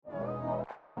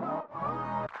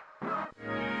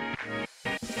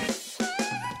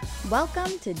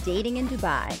Welcome to Dating in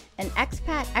Dubai, an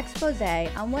expat expose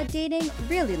on what dating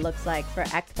really looks like for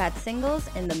expat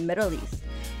singles in the Middle East.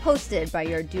 Hosted by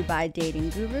your Dubai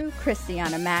dating guru,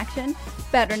 Christiana Maction,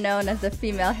 better known as the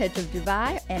female hitch of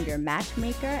Dubai and your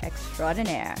matchmaker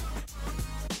extraordinaire.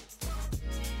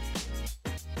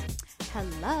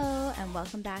 Hello, and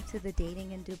welcome back to the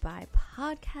Dating in Dubai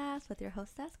podcast with your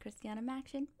hostess, Christiana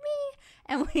Maction, me.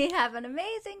 And we have an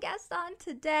amazing guest on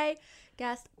today.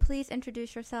 Guest, please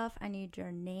introduce yourself. I need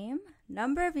your name,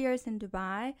 number of years in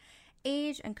Dubai,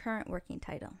 age, and current working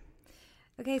title.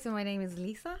 Okay, so my name is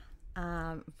Lisa.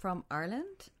 From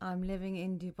Ireland. I'm living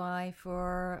in Dubai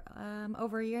for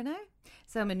over a year now.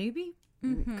 So I'm a newbie,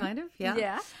 kind of, yeah.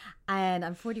 Yeah. And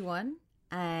I'm 41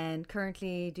 and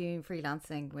currently doing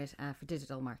freelancing with for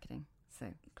digital marketing. So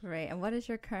Great. And what is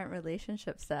your current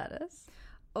relationship status?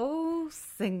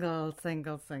 single.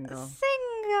 Single.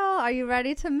 Are you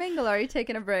ready to mingle or are you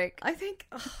taking a break? I think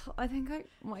I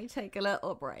might take a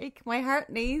little break. My heart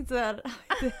needs it.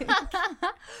 I think.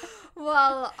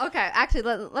 Well, okay. Actually,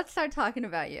 let's start talking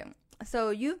about you. So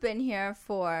you've been here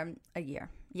for a year.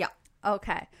 Yeah.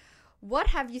 Okay. What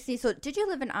have you seen? So did you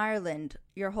live in Ireland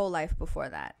your whole life before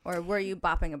that? Or were you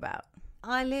bopping about?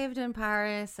 I lived in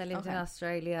Paris. I lived in Okay.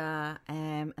 Australia.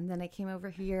 And then I came over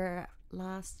here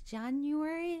last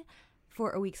January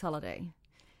for a week's holiday.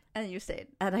 And you stayed.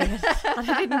 And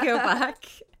I didn't go back.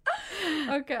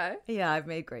 Okay. Yeah, I've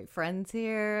made great friends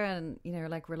here, and we're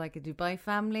like a Dubai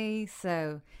family.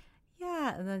 So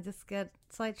yeah, and then just get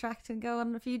sidetracked and go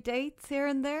on a few dates here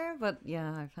and there. But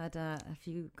yeah, I've had a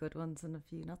few good ones and a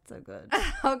few not so good.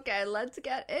 Okay, let's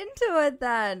get into it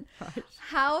then. Right.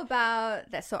 How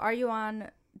about this? So are you on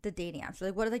the dating apps?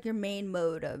 Like, what is your main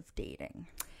mode of dating?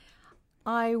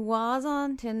 I was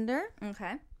on Tinder,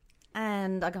 Okay.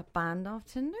 and I got banned off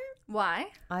Tinder. Why?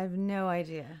 I have no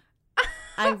idea.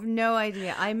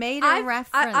 I made a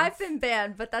reference. I've been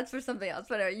banned, but that's for something else.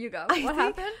 But anyway, you go. What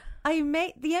happened?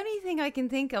 The only thing I can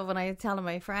think of when I tell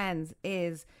my friends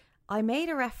is I made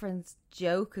a reference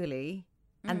jokingly,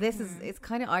 and it's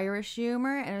kind of Irish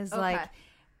humor, and it was like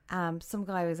some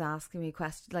guy was asking me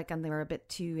questions, and they were a bit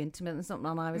too intimate and something,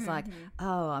 and I was like,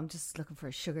 oh, I'm just looking for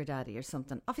a sugar daddy or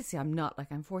something. Obviously I'm not,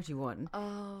 I'm 41.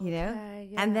 Oh, yeah.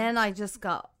 yeah. And then I just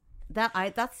got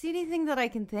that's the only thing that I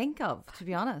can think of, to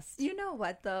be honest. You know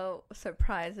what, though,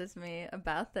 surprises me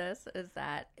about this is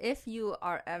that if you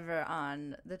are ever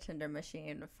on the Tinder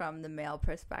machine from the male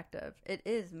perspective, it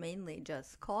is mainly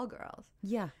just call girls.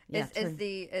 Yeah.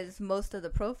 Is most of the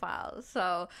profiles.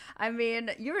 So, I mean,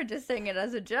 you were just saying it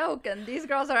as a joke, and these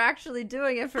girls are actually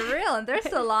doing it for real, and they're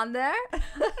still on there.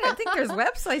 I think there's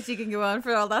websites you can go on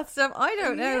for all that stuff. I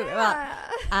don't know.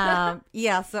 Yeah.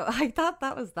 Well, so I thought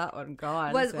that was that one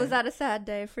gone. Was that a sad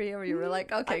day for you, where you were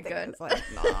like, okay, I think good? it's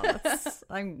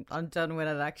like, no, I'm done with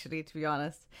it, actually, to be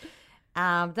honest.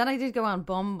 Then I did go on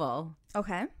Bumble,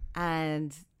 Okay.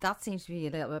 and that seems to be a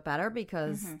little bit better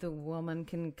because the woman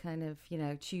can kind of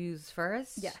choose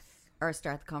first, Yes. or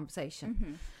start the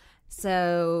conversation.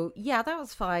 So yeah, that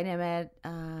was fine. I met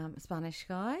a Spanish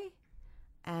guy,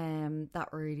 that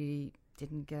really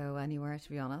didn't go anywhere, to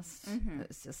be honest. It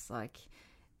was just like,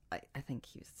 I think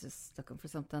he was just looking for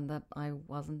something that I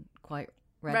wasn't quite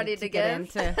ready to get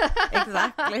into.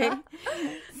 Exactly.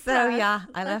 So yeah,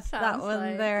 I left that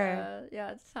one there.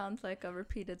 Yeah, it sounds like a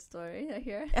repeated story, I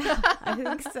hear. I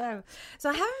think so. So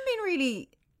I haven't been really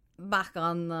back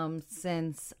on them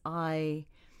since I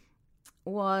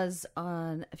was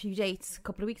on a few dates a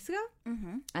couple of weeks ago.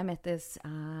 I met this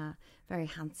very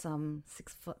handsome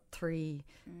 6'3"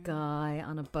 guy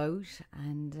on a boat,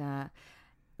 and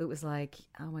it was like,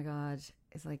 oh my God,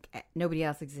 it's like nobody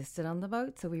else existed on the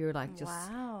boat. So we were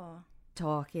just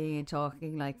talking and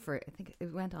talking, for, I think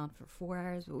it went on for 4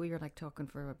 hours, but we were talking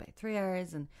for about 3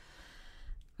 hours. And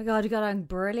oh my God, we got on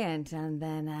brilliant. And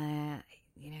then,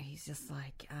 he's just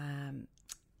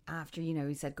after,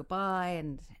 he said goodbye,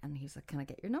 and he was like, can I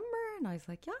get your number? And I was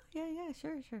like, yeah,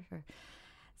 sure.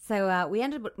 So we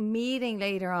ended up meeting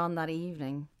later on that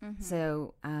evening.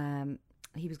 So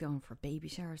he was going for a baby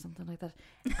shower or something like that.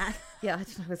 Yeah, I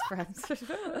don't know, his friends.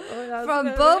 From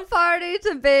boat party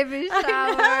to baby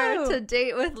shower to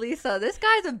date with Lisa. This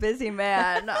guy's a busy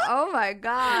man. Oh my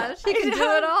gosh. He can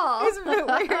do it all. It's a bit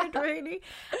weird, really.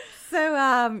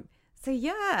 So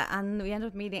yeah, and we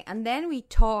ended up meeting, and then we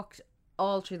talked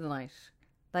all through the night,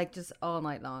 just all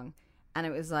night long. And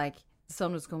it was the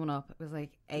sun was coming up. It was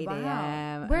 8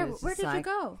 a.m. Where did you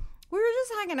go? We were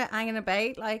just hanging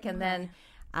about, and then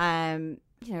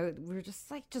we were just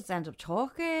end up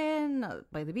talking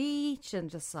by the beach, and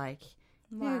just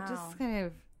just kind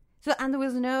of. So, and there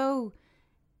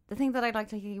the thing that I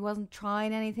liked, like, he wasn't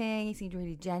trying anything. He seemed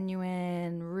really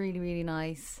genuine, really, really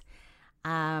nice.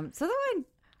 So that went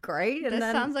great. And this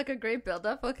then, sounds like a great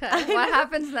build-up. Okay, what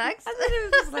happens next? and then it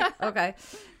was just like, okay.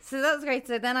 So that was great.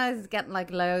 So then I was getting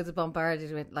like loads of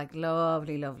bombarded with like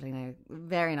lovely, now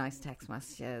very nice text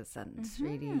messages and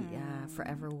really,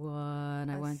 forever one.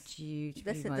 I want you to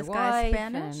be my this wife. guy's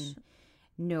Spanish? And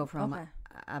no, from Okay.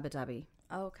 Abu Dhabi.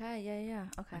 Okay, yeah.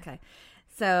 Okay.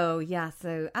 So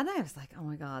and I was like, oh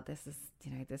my God, this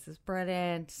is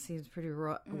brilliant. Seems pretty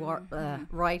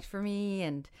right for me.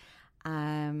 And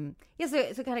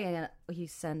so kind of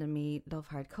he's sending me love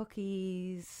heart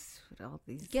cookies with all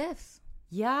these gifts.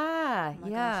 Yeah, Oh my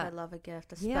gosh, I love a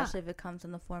gift, especially if it comes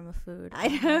in the form of food. I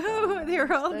know. There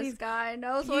are all this these guy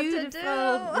knows what to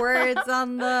beautiful do. words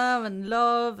on them and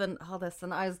love and all this.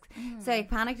 And I was so I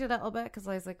panicked a little bit because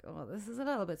I was like, oh, this is a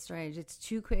little bit strange. It's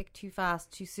too quick, too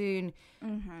fast, too soon.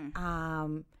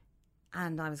 And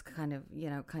I was kind of,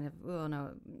 oh no,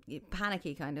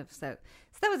 panicky kind of. So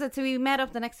that was it. So we met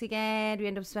up the next weekend. We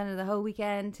ended up spending the whole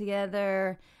weekend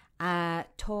together,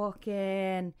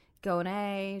 talking, going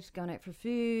out for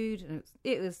food, and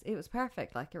it was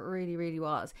perfect. Like, it really, really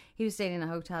was. He was staying in a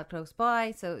hotel close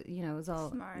by, so it was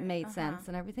all made sense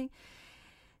and everything.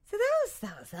 So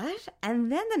that was that.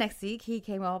 And then the next week he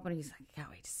came up and he's like, I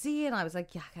can't wait to see you. And I was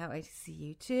like, yeah, I can't wait to see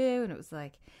you too. And it was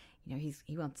like,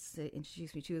 he wants to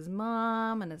introduce me to his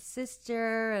mom and his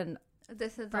sister, and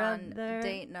this is brother. On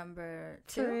date number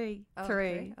 2?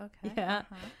 Three. Okay. Yeah.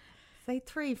 Say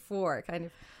 3, 4 kind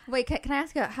of. Wait, can I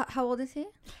ask you, how old is he?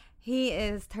 He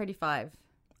is 35.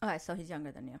 Okay, so he's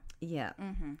younger than you. Yeah.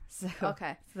 So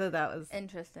that was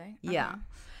interesting. Yeah.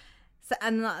 So,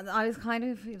 and I was kind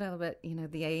of a little bit,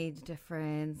 the age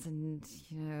difference, and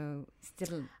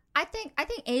still. I think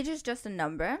age is just a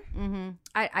number.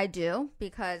 I do,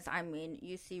 because I mean,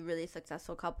 you see really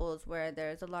successful couples where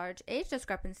there's a large age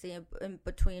discrepancy in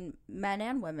between men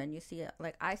and women. You see,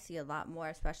 like, I see a lot more,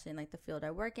 especially in like the field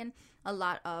I work in. A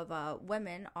lot of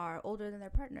women are older than their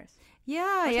partners.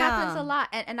 Yeah, which happens a lot,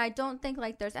 and I don't think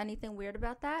like there's anything weird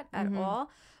about that at all.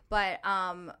 But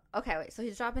okay, wait. So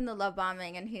he's dropping the love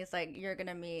bombing, and he's like, "You're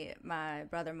gonna meet my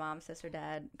brother, mom, sister,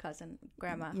 dad, cousin,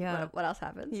 grandma." Yeah. What else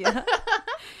happens? Yeah.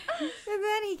 And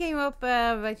then he came up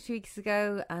about 2 weeks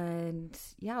ago, and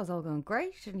it was all going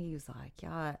great. And he was like,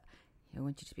 "Yeah, I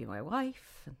want you to be my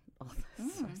wife," and all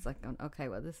this. So I was like, "Okay,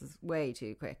 well, this is way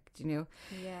too quick," do you know?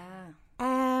 Yeah.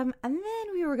 And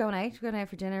then we were going out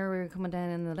for dinner. We were coming down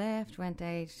in the lift, went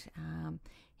out.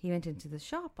 He went into the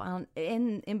shop, and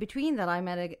in between that, I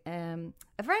met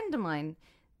a friend of mine.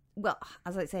 Well,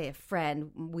 as I say, a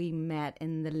friend. We met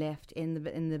in the lift in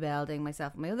the building,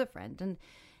 myself and my other friend, and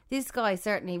this guy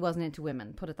certainly wasn't into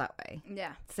women. Put it that way.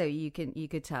 Yeah. So you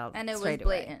could tell, and it was blatant.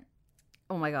 Away.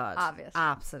 Oh my God! Obvious.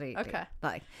 Absolutely. Okay.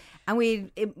 Like, and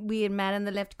we had met in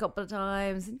the lift a couple of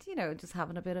times, and just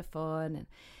having a bit of fun. And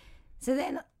so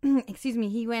then, excuse me,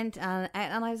 he went and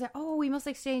I was like, oh, we must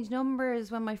exchange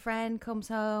numbers when my friend comes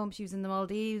home. She was in the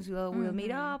Maldives. We'll meet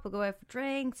up. We'll go out for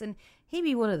drinks, and he'd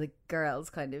be one of the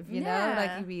girls, kind of, know,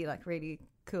 like, he'd be like really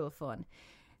cool fun.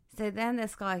 So then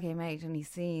this guy came out and he's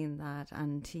seen that,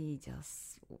 and he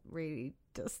just really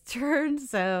just turned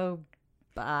so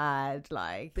bad,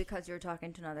 like, because you're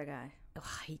talking to another guy.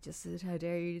 He just said, "How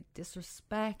dare you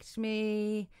disrespect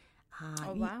me?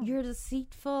 Oh, wow. You're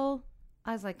deceitful."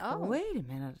 I was like, oh, wait a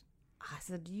minute. I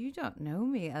said, you don't know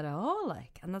me at all,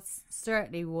 like, and that's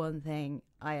certainly one thing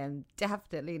I am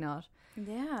definitely not.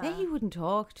 Yeah. Then he wouldn't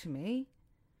talk to me.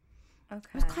 Okay.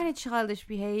 It was kind of childish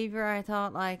behavior, I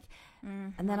thought, like,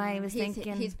 and then I was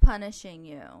thinking, he's punishing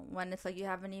you when it's like you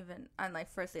haven't even. I'm like,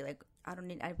 firstly, like, I don't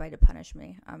need anybody to punish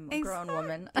me. I'm a grown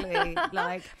woman.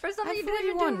 Like, for something you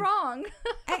didn't even do wrong.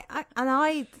 And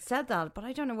I said that, but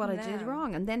I don't know what I did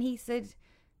wrong. And then he said,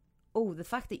 oh, the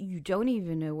fact that you don't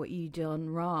even know what you done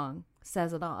wrong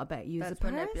says a lot about you as a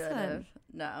person. Manipulative.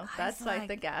 No, that's like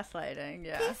the gaslighting.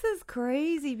 Yeah. This is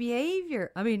crazy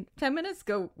behavior. I mean, 10 minutes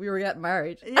ago, we were getting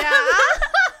married. Yeah.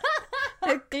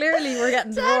 Clearly, we're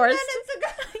getting 10 divorced. minutes ago.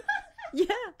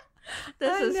 Yeah.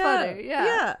 This is funny. Yeah.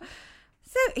 Yeah.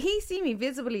 So he see me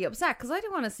visibly upset because I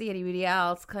don't want to see anybody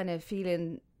else kind of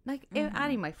feeling like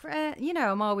any of my friend.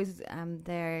 I'm always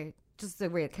there. Just a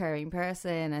real caring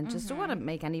person, and just don't want to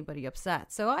make anybody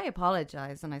upset. So I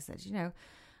apologized, and I said,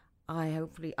 I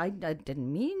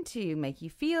didn't mean to make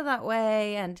you feel that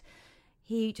way. And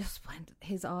he just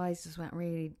his eyes just went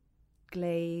really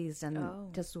glazed,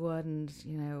 and just wouldn't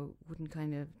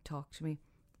kind of talk to me.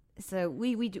 So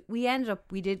we ended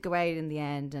up, we did go out in the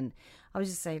end, and I was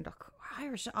just saying, look,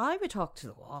 Irish, I would talk to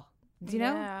the wall. Do you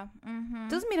know? Mm-hmm.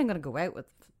 Doesn't mean I'm going to go out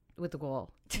with the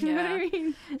wall. Do you know what I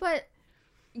mean? But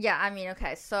Yeah, I mean,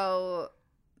 okay, so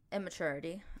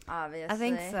immaturity, obviously. I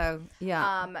think so.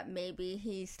 Yeah. Maybe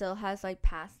he still has like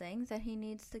past things that he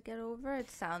needs to get over. It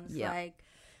sounds Yeah. like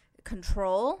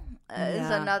control is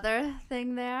Yeah. another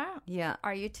thing there. Yeah.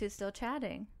 Are you two still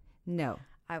chatting? No.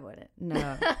 I wouldn't.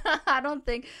 No. I don't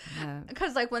think, No.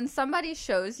 because like when somebody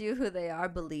shows you who they are,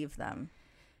 believe them.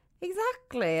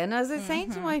 Exactly. And as I was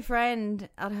saying to my friend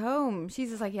at home,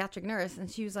 she's a psychiatric nurse, and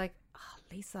she was like, oh,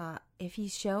 Lisa, if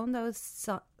he's shown those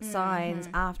signs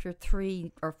after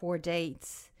 3 or 4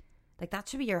 dates, like that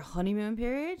should be your honeymoon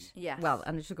period. Yes. Well,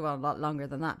 and it should go on a lot longer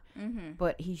than that.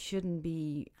 But he shouldn't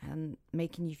be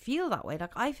making you feel that way.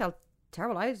 Like I felt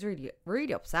terrible. I was really,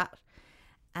 really upset.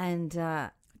 And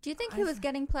Do you think he was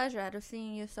getting pleasure out of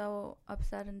seeing you so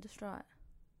upset and distraught?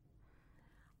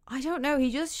 I don't know.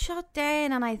 He just shut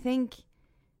down, and I think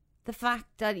the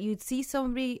fact that you'd see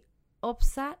somebody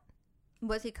upset.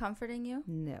 Was he comforting you?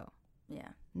 No. Yeah,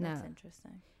 No. that's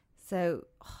interesting. So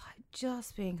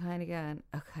just being kind of going,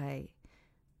 okay,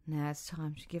 now it's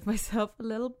time to give myself a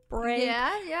little break.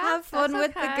 Yeah, Have fun that's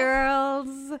with the okay.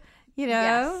 girls, you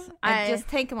know? Yes, and just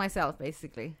think of myself,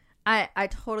 basically. I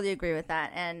totally agree with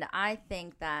that. And I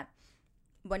think that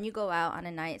when you go out on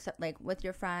a night, so like with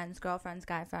your friends, girlfriends,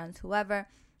 guy friends, whoever,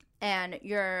 and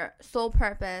your sole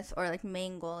purpose or like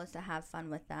main goal is to have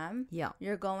fun with them, Yeah.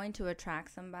 you're going to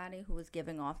attract somebody who is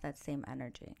giving off that same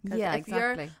energy. Yeah, if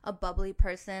exactly. you're a bubbly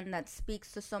person that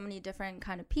speaks to so many different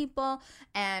kind of people,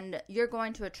 and you're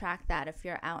going to attract that if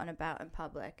you're out and about in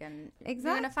public, and you're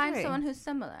going to find Exactly. someone who's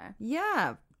similar.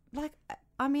 Yeah. Like,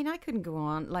 I mean, I couldn't go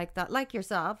on like that. Like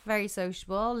yourself, very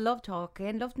sociable, love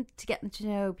talking, love to get to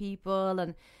know people.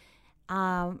 And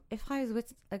if I was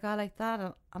with a guy like that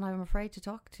and I'm afraid to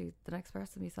talk to the next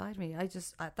person beside me,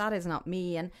 that is not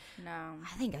me. And No.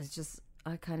 I think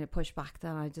I kind of pushed back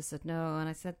then. I just said no. And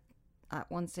I said at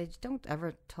one stage, don't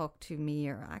ever talk to me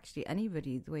or actually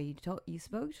anybody the way you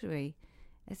spoke to me.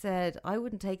 I said, I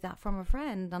wouldn't take that from a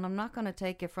friend, and I'm not going to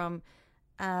take it from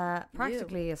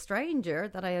practically a stranger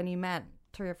that I only met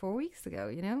 3 or 4 weeks ago,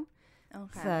 you know?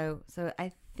 Okay. So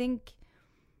I think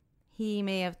he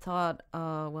may have thought,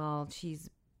 oh, well,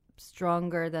 she's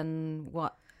stronger than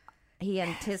what he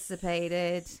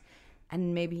anticipated,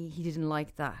 and maybe he didn't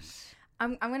like that.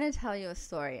 I'm going to tell you a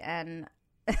story. And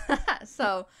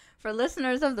so for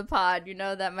listeners of the pod, you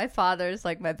know that my father is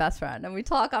like my best friend, and we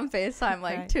talk on FaceTime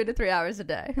like 2 to 3 hours a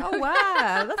day. Oh,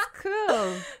 wow. That's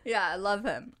cool. Yeah, I love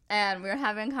him. And we were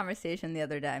having a conversation the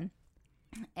other day.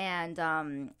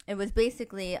 And it was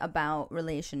basically about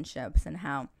relationships and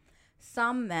how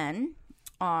some men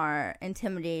are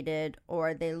intimidated,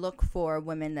 or they look for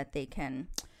women that they can,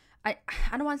 I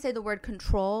don't want to say the word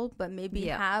control, but maybe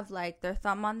have like their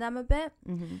thumb on them a bit,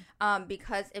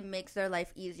 because it makes their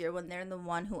life easier when they're the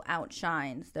one who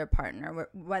outshines their partner,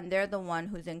 when they're the one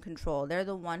who's in control. They're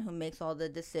the one who makes all the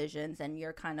decisions, and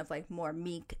you're kind of like more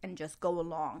meek and just go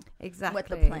along with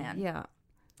the plan. Yeah.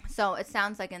 So it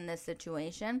sounds like in this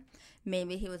situation,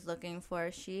 maybe he was looking for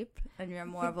a sheep and you're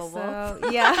more of a wolf.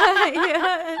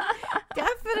 Yeah,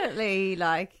 definitely.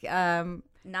 Like,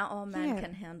 not all men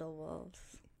can handle wolves.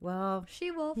 Well,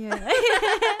 She-wolf. yeah,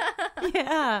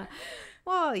 yeah.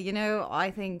 Well, you know,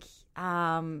 I think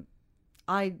I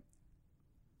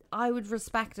would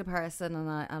respect a person, and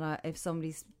I if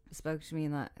somebody spoke to me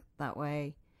in that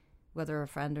way, whether a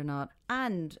friend or not.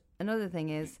 And another thing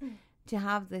is to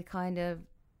have the kind of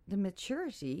the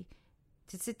maturity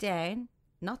to sit down,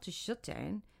 not to shut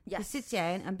down, to sit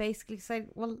down and basically say,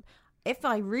 well, if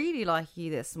I really like you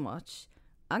this much,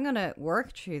 I'm going to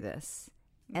work through this,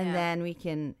 and then we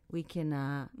can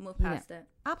move past it.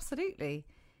 Absolutely.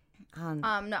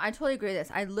 No, I totally agree with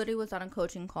this. I literally was on a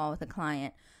coaching call with a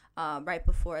client right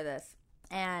before this,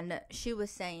 and she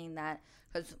was saying that,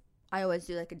 because I always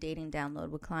do like a dating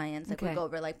download with clients. Like we go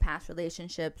over like past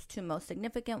relationships, 2 most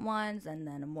significant ones, and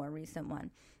then a more recent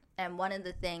one. And one of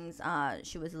the things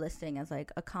she was listing as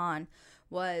like a con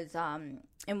was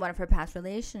in one of her past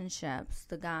relationships,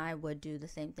 the guy would do the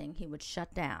same thing. He would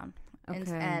shut down.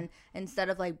 And instead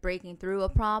of like breaking through a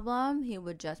problem, he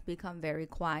would just become very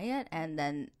quiet, and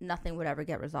then nothing would ever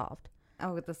get resolved.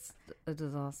 Oh, that's a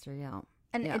disaster, yeah.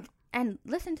 And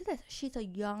listen to this. She's a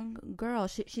young girl.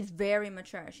 She's very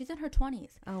mature. She's in her 20s.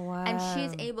 Oh, wow. And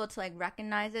she's able to, like,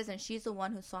 recognize this. And she's the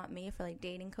one who sought me for, like,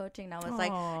 dating coaching. And I was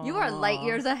like, you are light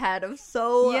years ahead of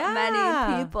so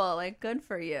many people. Like, good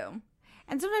for you.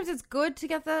 And sometimes it's good to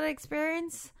get that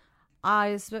experience.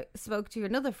 I spoke to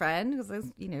another friend,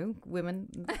 because, you know, women,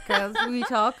 girls, we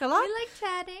talk a lot. We like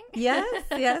chatting.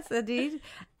 Yes, indeed.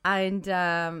 And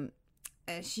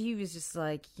she was just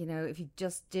like, you know, if you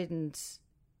just didn't,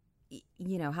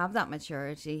 you know, have that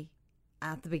maturity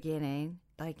at the beginning,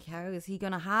 like, how is he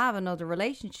going to have another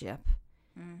relationship?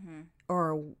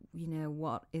 Or,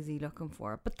 what is he looking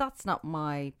for? But that's not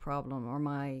my problem or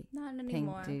my Not thing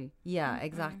anymore. to... Yeah,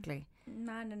 exactly.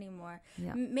 Not anymore.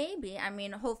 Yeah. Maybe,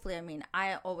 hopefully,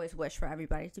 I always wish for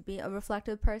everybody to be a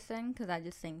reflective person, because I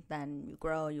just think then you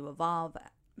grow, you evolve.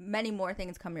 Many more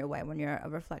things come your way when you're a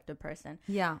reflective person.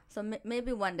 Yeah. So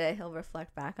maybe one day he'll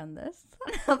reflect back on this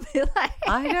and he'll be like...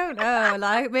 I don't know.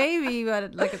 Like, maybe,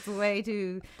 but like, it's way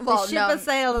too... Well, the ship has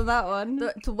sailed on that one.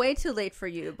 It's way too late for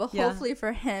you, but Yeah. hopefully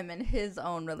for him and his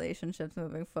own relationships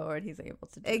moving forward, he's able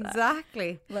to do that.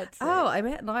 Exactly. Let's see. Oh, I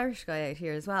met an Irish guy out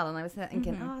here as well, and I was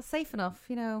thinking, safe enough,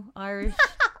 Irish,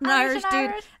 an Irish Irish and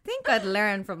dude. Irish. I think I'd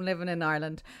learned from living in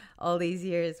Ireland all these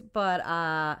years, but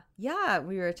yeah,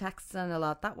 we were texting a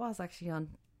lot. That was actually on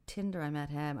Tinder. I met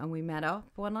him, and we met up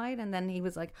one night, and then he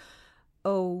was like,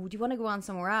 "Oh, do you want to go on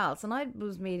somewhere else?" And I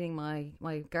was meeting my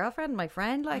girlfriend, my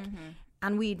friend, like,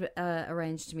 and we'd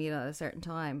arranged to meet at a certain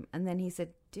time, and then he said,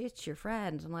 "Ditch your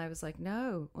friend," and I was like,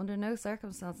 "No, under no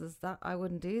circumstances that I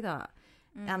wouldn't do that."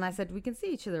 And I said, "We can see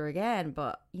each other again,"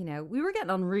 but we were getting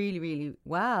on really, really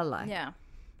well, like. Yeah.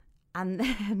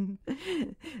 And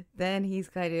then he's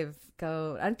kind of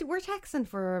and we're texting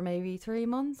for maybe 3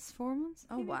 months, 4 months.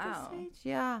 Oh, maybe at this wow. stage.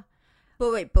 Yeah.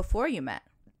 But wait, before you met?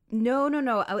 No.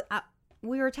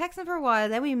 We were texting for a while.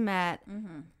 Then we met.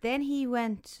 Then he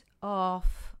went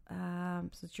off.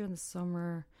 So during the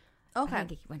summer. Okay. I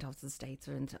think he went off to the States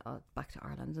or back to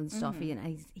Ireland and stuff. And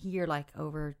he's here like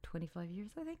over 25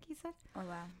 years, I think he said. Oh,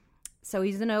 wow. So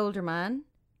he's an older man.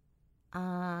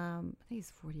 I think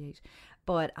he's 48.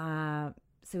 But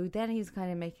so then he was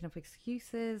kind of making up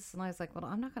excuses, and I was like, well,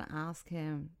 I'm not going to ask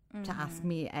him to ask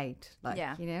me out, like,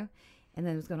 And then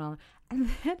it was going on, and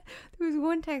then there was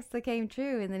one text that came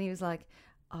through, and then he was like,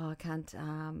 oh, I can't.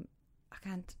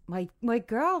 My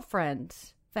girlfriend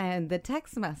found the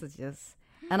text messages,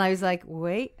 and I was like,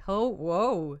 wait,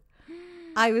 whoa.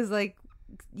 I was like,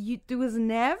 there was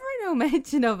never no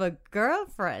mention of a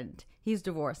girlfriend. He's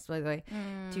divorced, by the way,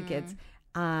 2 kids.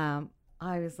 I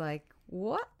was like,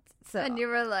 what? So, And you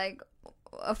were like,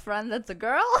 a friend that's a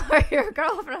girl or your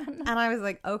girlfriend? and I was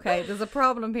like, okay, there's a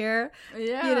problem here.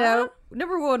 Yeah.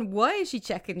 Number one, why is she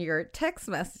checking your text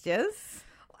messages?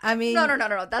 I mean, No.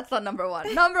 That's not number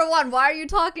one. Number one, why are you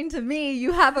talking to me?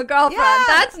 You have a girlfriend. Yeah.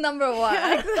 That's number one.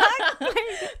 Yeah, exactly.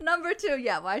 Number two,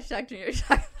 why checking your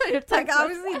text Like,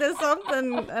 obviously, there's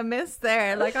something amiss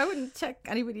there. Like, I wouldn't check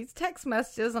anybody's text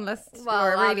messages unless Well,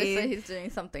 you're obviously really... he's doing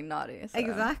something naughty. So.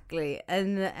 Exactly.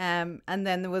 And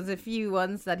then there was a few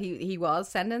ones that he was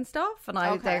sending stuff, and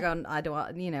I was there going, I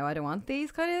don't want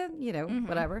these kind of,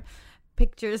 whatever,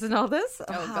 pictures and all this.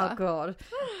 Oh God.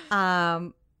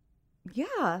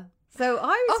 Yeah. So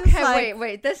I was just like,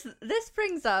 wait. This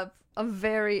brings up a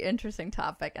very interesting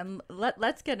topic, and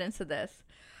let's get into this.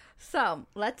 So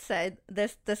let's say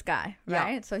this guy,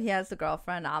 right? Yeah. So he has a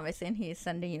girlfriend, obviously, and he's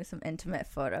sending you some intimate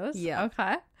photos. Yeah.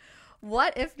 Okay.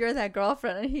 What if you're that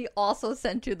girlfriend and he also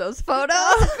sent you those photos?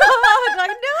 oh God,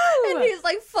 no. And he's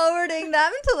like forwarding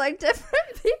them to like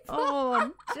different people.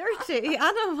 Oh, dirty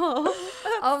animal.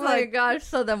 Oh my gosh.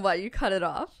 So then what? You cut it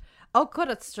off? I'll cut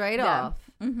it straight off.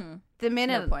 Mm-hmm. The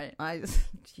minute No point. I just,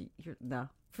 no.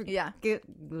 Yeah.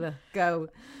 Go.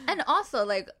 And also,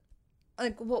 like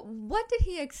what did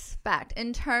he expect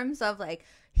in terms of like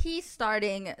he's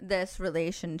starting this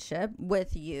relationship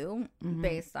with you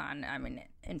based on,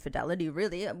 infidelity,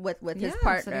 really, with his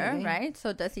partner, absolutely. right?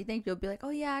 So does he think you'll be like, oh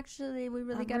yeah, actually we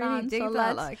really get really on, dig so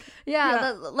that, let's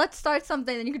yeah. let's start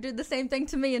something, and you could do the same thing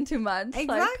to me in 2 months.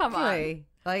 Exactly. Like, come on.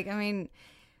 Like,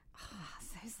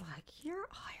 sounds like you're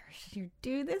Irish. You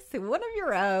do this to one of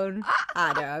your own.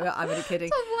 I know, I'm only kidding.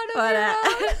 To one of But your own.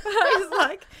 I was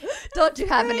like, Don't you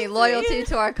have any loyalty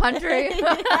to our country?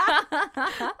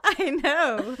 I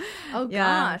know. Oh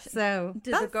Yeah, gosh. so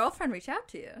Did the girlfriend reach out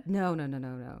to you? No.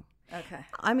 Okay.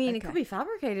 I mean, it Okay. could be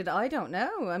fabricated. I don't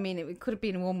know. I mean, it could have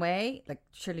been one way. Like,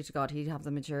 surely to God, he'd have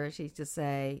the maturity to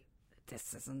say,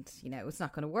 this isn't, it's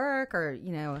not going to work, or,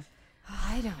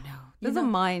 I don't know. There's a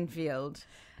minefield.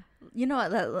 You know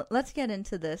what? Let's get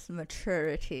into this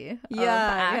maturity of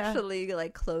actually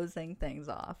like closing things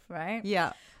off, right?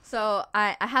 Yeah. So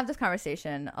I have this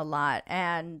conversation a lot,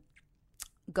 and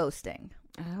ghosting.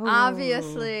 Oh,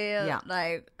 Obviously, yeah.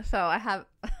 so I have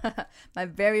my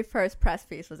very first press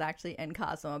piece was actually in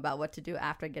Cosmo about what to do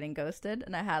after getting ghosted,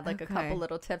 and I had like a couple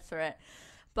little tips for it.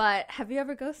 But have you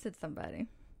ever ghosted somebody?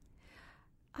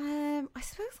 I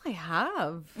suppose I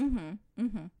have.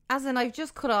 As in, I've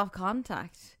just cut off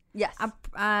contact. Yes.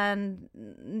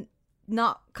 And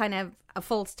not kind of a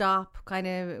full stop, kind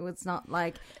of. It was not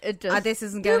like It just this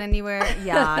isn't going anywhere.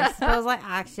 Yeah, I suppose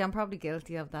actually I'm probably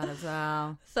guilty of that as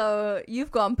well. So you've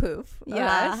gone poof.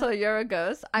 Yeah. Okay? So you're a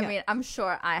ghost. I Yeah. mean, I'm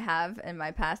sure I have in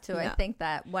my past too. I Yeah. think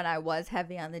that when I was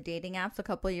heavy on the dating apps a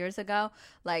couple of years ago,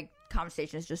 like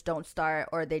conversations just don't start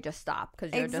or they just stop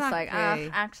because you're just like, Exactly.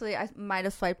 actually, I might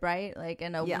have swiped right, like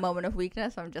in a Yeah. moment of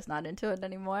weakness. I'm just not into it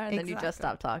anymore. And then you just Exactly.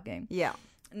 stop talking. Yeah.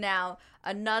 Now,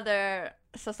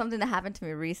 something that happened to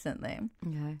me recently.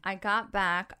 Okay. I got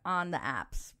back on the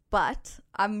apps, but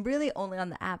I'm really only on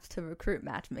the apps to recruit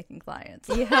matchmaking clients.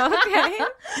 Yeah. Okay.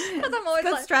 Because I'm always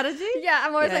Good like, strategy. yeah,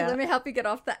 I'm always Yeah, like, yeah. let me help you get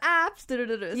off the apps.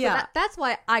 So Yeah. that's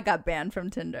why I got banned from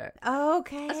Tinder.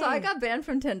 Okay. So I got banned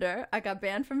from Tinder, I got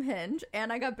banned from Hinge,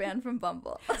 and I got banned from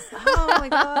Bumble. Oh my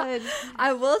god.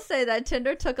 I will say that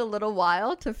Tinder took a little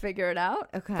while to figure it out.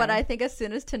 Okay. But I think as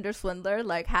soon as Tinder Swindler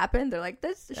like happened, they're like,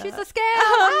 she's a scam.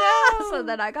 Oh, no. So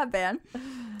then I got banned.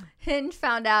 Hinge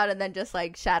found out and then just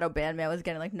like shadow banned me. I was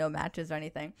getting like no matches or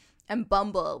anything. And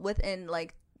Bumble within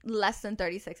like less than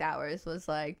 36 hours was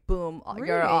like, boom,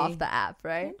 you're Really? off the app,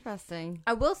 right? Interesting.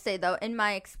 I will say though, in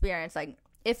my experience, like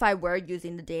if I were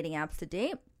using the dating apps to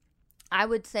date, I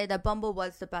would say that Bumble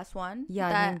was the best one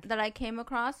that I came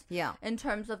across. Yeah. In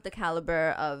terms of the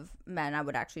caliber of men I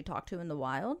would actually talk to in the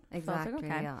wild. Exactly. So I was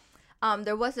like, okay. Yeah.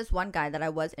 There was this one guy that I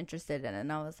was interested in,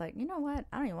 and I was like, you know what?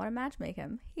 I don't even want to matchmake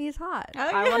him. He's hot.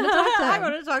 I want to talk to him. I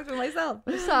want to talk to him myself.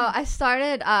 So I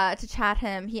started to chat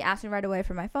him. He asked me right away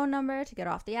for my phone number to get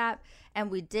off the app,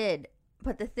 and we did.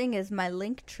 But the thing is, my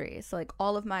link tree, so like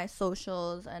all of my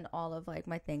socials and all of like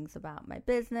my things about my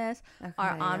business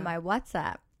are on my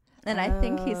WhatsApp. And I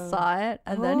think he saw it,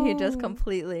 and then he just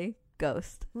completely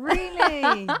ghost.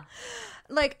 Really?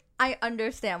 Like, I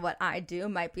understand what I do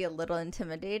might be a little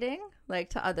intimidating,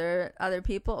 like to other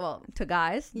people, well, to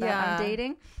guys that I'm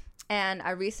dating. And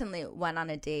I recently went on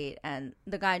a date, and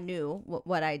the guy knew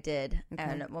what I did. Okay.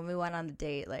 And when we went on the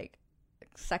date, like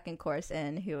second course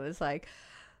in, he was like,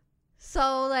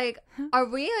 so like, are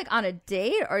we like on a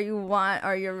date, or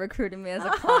you're recruiting me as a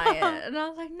client? And I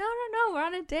was like, no, we're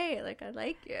on a date. Like, I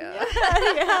like you.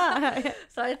 Yeah.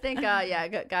 So I think,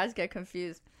 guys get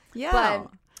confused. Yeah.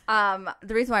 But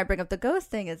the reason why I bring up the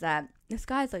ghosting is that this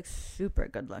guy's like super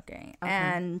good looking,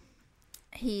 and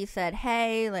he said,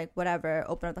 hey, like whatever,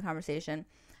 open up the conversation.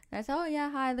 And I said, oh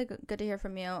yeah, hi, like good to hear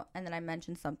from you. And then I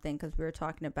mentioned something because we were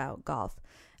talking about golf,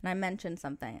 and I mentioned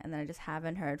something, and then I just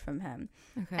haven't heard from him.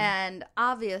 Okay. And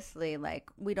obviously, like,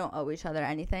 we don't owe each other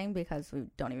anything because we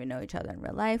don't even know each other in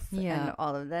real life and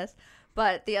all of this.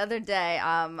 But the other day,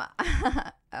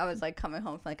 I was like coming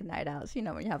home from like a night out. So, you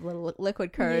know, when you have a little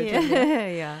liquid courage.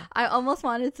 Yeah. I almost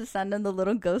wanted to send him the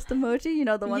little ghost emoji, you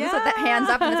know, the one that's like the hands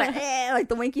up and it's like, like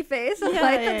the winky face and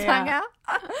like the tongue out.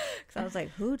 Because I was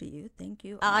like, who do you think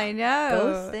you are? I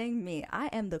know. Ghosting me. I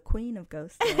am the queen of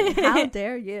ghosting. How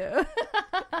dare you?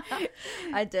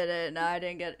 I didn't. No, I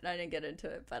didn't get into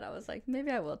it, but I was like, maybe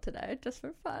I will today, just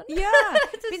for fun. Yeah.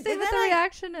 To see what the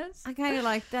reaction is. I kind of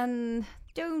like, then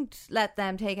don't let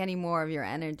them take any more of your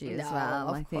energy as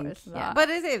well. I think. Not. Yeah. But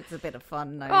it's a bit of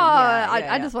fun.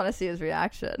 I just want to see his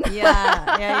reaction.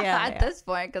 Yeah. At this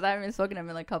point, because I haven't spoken to him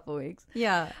in like a couple of weeks.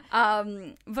 Yeah.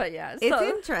 But yeah, it's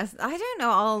interesting. I don't know,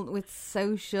 all with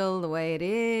social the way it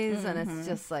is, and it's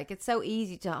just like it's so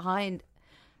easy to hide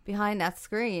behind that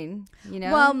screen, you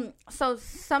know. Well, so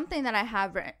something that I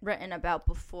have written about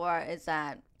before is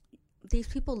that these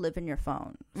people live in your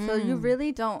phone, so you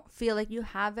really don't feel like you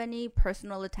have any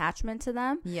personal attachment to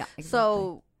them. Yeah, exactly.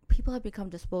 So people have become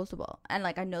disposable, and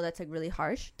like I know that's like really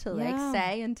harsh to like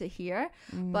say and to hear,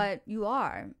 but you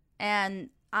are. And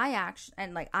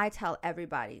I tell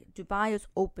everybody, Dubai is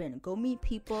open. Go meet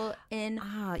people in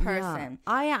person. Yeah.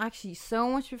 I actually so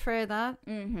much prefer that.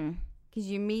 Because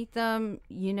you meet them,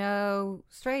 you know,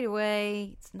 straight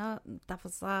away. It's not that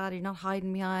facade. You're not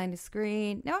hiding behind a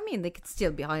screen. No, I mean, they could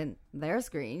still be behind their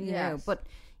screen, you know. But,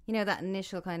 you know, that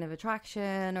initial kind of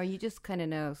attraction, or you just kind of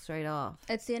know straight off.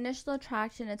 It's the initial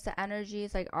attraction. It's the energy.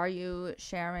 It's like, are you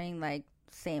sharing, like,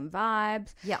 same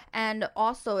vibes? Yeah. And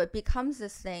also, it becomes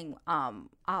this thing,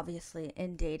 obviously,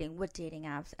 in dating, with dating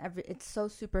apps. It's so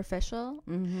superficial.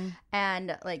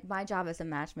 And like my job as a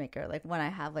matchmaker, like when I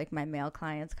have like my male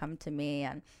clients come to me,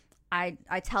 and I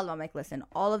tell them, I'm like, listen,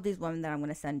 all of these women that I'm going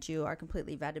to send you are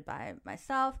completely vetted by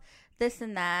myself, this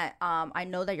and that. I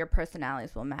know that your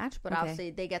personalities will match, but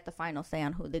obviously they get the final say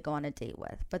on who they go on a date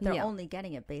with, but they're only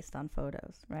getting it based on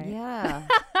photos, right? Yeah.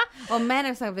 Well, men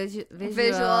are so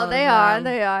visual. They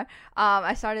are.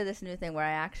 I started this new thing where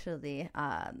I actually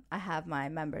I have my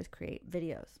members create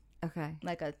videos. Okay.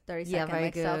 like a 30-second Yeah, very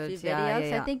like selfie good. video. Yeah, So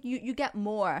yeah. I think you get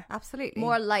more Absolutely.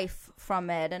 life from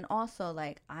it. And also,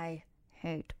 like, I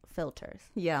hate filters.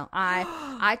 Yeah.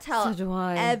 I tell So do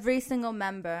I. every single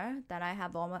member that I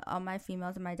have all my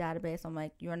females in my database, I'm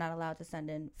like, you're not allowed to send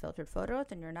in filtered photos,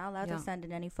 and you're not allowed Yeah. to send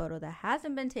in any photo that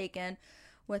hasn't been taken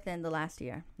within the last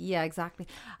year. Yeah, exactly.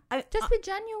 Just be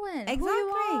genuine. Exactly. Who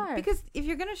you are. Because if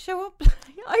you're going to show up,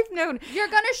 I've known. You're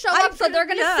gonna show up, so they're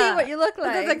gonna see what you look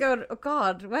like. Because I go, oh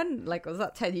God, when, like, was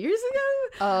that 10 years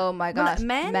ago? Oh my Well, gosh,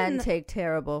 men- men take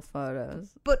terrible photos.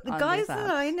 But the on guys these that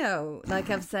apps. I know, like,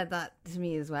 have said that to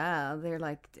me as well. They're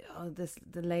like, oh,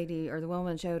 the lady or the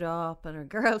woman showed up and her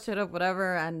girl showed up,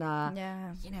 whatever. And,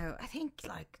 Yeah. you know, I think,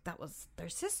 like, that was their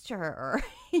sister or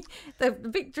the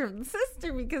picture of the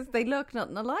sister because they look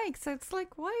nothing alike. So it's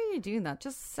like, why are you doing that?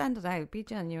 Just send it out. Be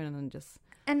genuine and just...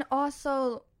 And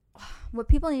also, what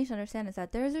people need to understand is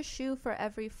that there's a shoe for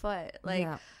every foot. Like,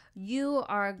 Yeah. you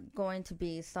are going to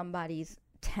be somebody's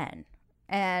 10.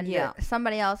 And Yeah.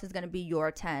 somebody else is going to be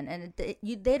your 10. And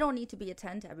they don't need to be a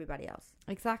 10 to everybody else.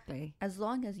 Exactly. As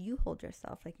long as you hold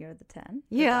yourself like you're the 10.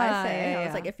 Yeah, I say. yeah, I was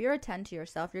yeah. like, if you're a 10 to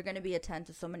yourself, you're going to be a 10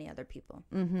 to so many other people.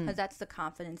 Mm-hmm. Because that's the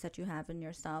confidence that you have in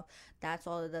yourself. That's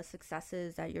all of the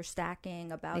successes that you're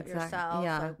stacking about Exactly, yourself.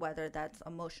 yeah. Like whether that's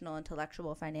emotional,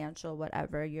 intellectual, financial,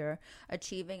 whatever you're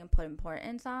achieving and put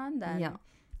importance on, then Yeah.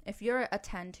 if you're a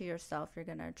 10 to yourself, you're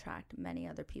going to attract many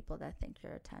other people that think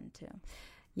you're a 10 too.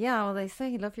 Yeah, well, they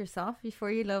say love yourself before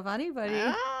you love anybody.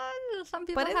 Some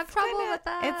people But have it's trouble kinda- with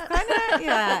that. It's kind of,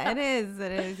 yeah, it is.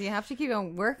 It is. You have to keep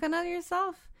on working on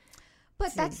yourself.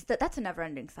 But that's a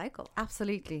never-ending cycle.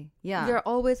 Absolutely. Yeah. You're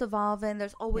always evolving.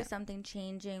 There's always something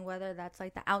changing, whether that's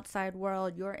like the outside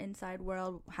world, your inside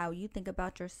world, how you think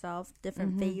about yourself,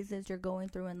 different phases you're going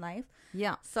through in life.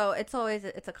 yeah. So it's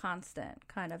a constant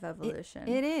kind of evolution.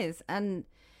 It is. And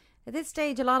at this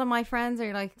stage, a lot of my friends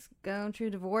are like going through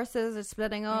divorces or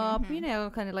splitting up, you know,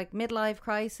 kind of like midlife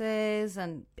crisis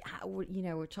and, you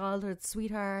know, we're childhood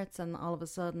sweethearts and all of a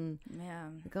sudden Yeah.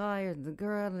 the guy or the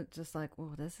girl, it's just like,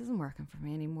 well, this isn't working for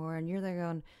me anymore. And you're there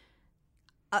going,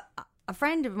 a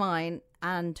friend of mine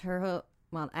and her,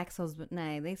 ex-husband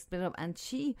now, they split up and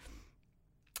she's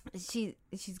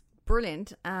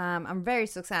brilliant and very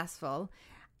successful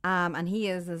and he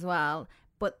is as well.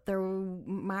 But their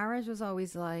marriage was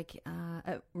always like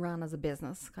ran as a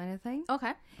business kind of thing,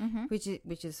 Okay. Mm-hmm.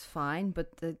 which is fine.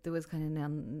 But there was kind of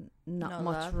not No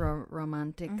much love.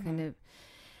 romantic kind of.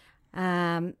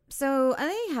 So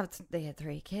and they had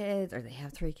 3 kids, or they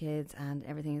have 3 kids, and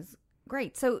everything is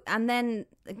great. So and then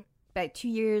about 2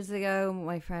 years ago,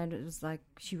 my friend was like,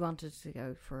 she wanted to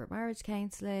go for marriage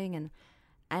counselling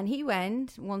and he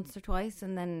went once or twice,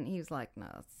 and then he was like, no,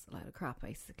 it's a load of crap,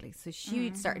 basically. So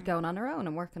she started going on her own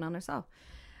and working on herself.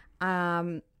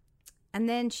 And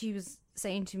then she was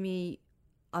saying to me,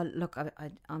 look,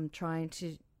 I'm trying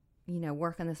to, you know,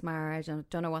 work on this marriage. I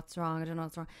don't know what's wrong.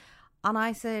 And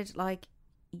I said, like,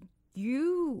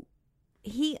 the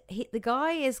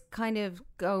guy is kind of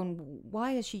going,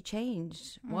 why has she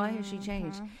changed? Why has she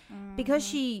changed? Because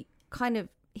she kind of,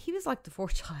 he was like the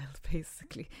 4th child,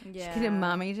 basically. Yeah. She kind of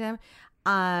mammied him.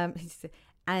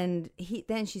 And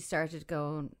then she started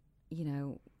going, you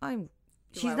know,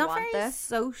 she's I not want very this?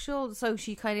 social, so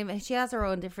she has her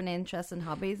own different interests and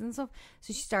hobbies and stuff.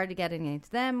 So she started getting into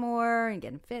them more and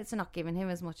getting fit, so not giving him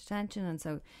as much attention. And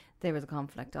so there was a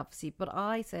conflict, obviously. But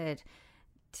I said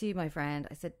to my friend,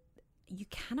 I said, you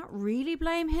cannot really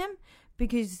blame him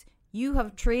because you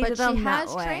have treated But him that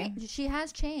way. she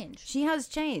has changed. She has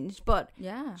changed, but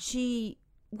Yeah.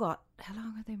 how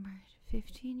long are they married?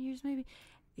 15 years maybe?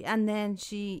 And then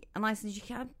I said, you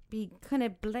can't be kind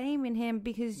of blaming him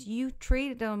because you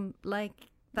treated him like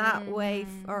that way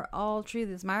or all through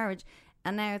this marriage.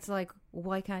 And now it's like,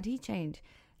 why can't he change?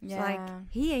 It's like,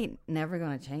 he ain't never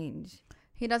going to change.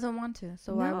 He doesn't want to,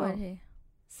 so why No. would he?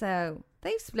 So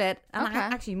they've split and Okay. are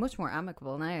actually much more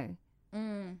amicable now.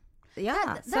 Mm. Yeah,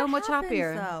 That so much happens,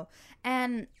 happier. though.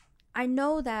 And I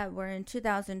know that we're in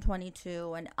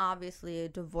 2022, and obviously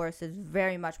divorce is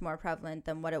very much more prevalent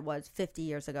than what it was 50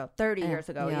 years ago, 30 years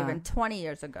ago, yeah. even 20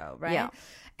 years ago, right? Yeah.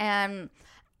 And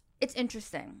it's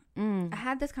interesting. I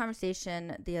had this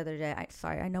conversation the other day.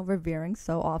 I know we're veering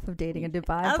so off of dating in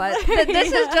Dubai, but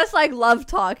this is just like love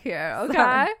talk here, okay?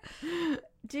 Sorry.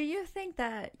 Do you think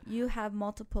that you have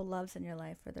multiple loves in your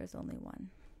life or there's only one?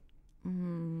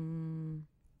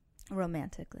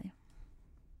 Romantically.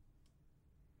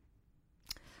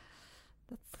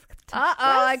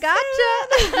 I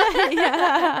gotcha.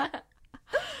 Yeah.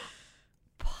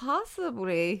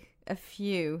 Possibly a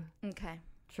few Okay.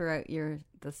 throughout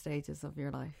the stages of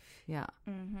your life. Yeah.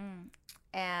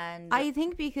 And I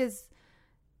think because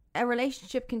a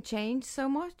relationship can change so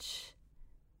much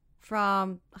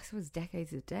from, I suppose, decade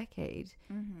to decade.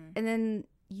 Mm-hmm. And then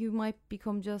you might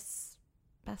become just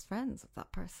best friends with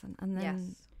that person. And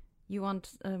then you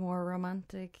want a more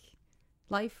romantic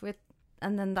life with,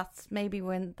 and then that's maybe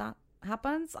when that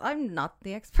happens. I'm not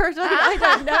the expert. I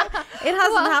don't know. It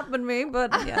hasn't happened to me,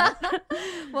 but yeah.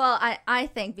 Well, I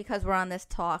think because we're on this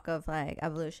talk of like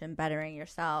evolution, bettering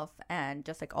yourself, and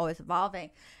just like always evolving,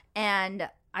 and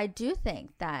I do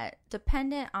think that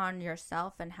dependent on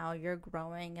yourself and how you're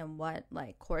growing and what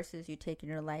like courses you take in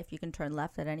your life, you can turn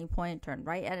left at any point, turn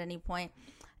right at any point.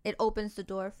 It opens the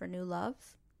door for new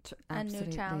loves and new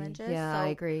challenges. Yeah, I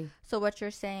agree. So what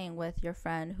you're saying with your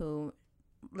friend who,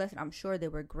 listen, I'm sure they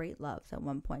were great loves at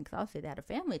one point, because obviously they had a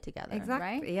family together, Exactly.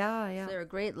 right? Yeah. So they were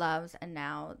great loves, and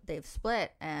now they've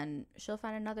split, and she'll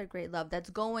find another great love that's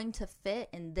going to fit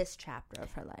in this chapter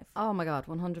of her life. Oh my God,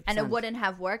 100%. And it wouldn't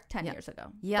have worked 10 years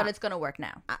ago. Yeah. But it's going to work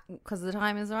now. Because the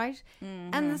time is right. Mm-hmm.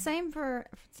 And the same for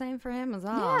him as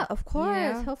well. Yeah, of course.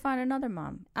 Yeah. He'll find another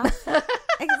mom.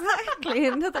 Exactly.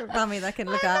 Another mommy that can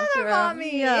look after him.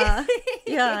 Mommy. Yeah.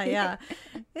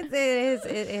 It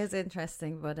is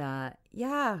interesting, but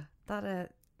yeah,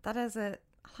 that is a.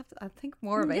 I'll think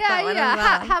more about that one as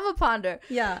well. Have a ponder.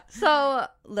 Yeah. So,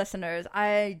 listeners,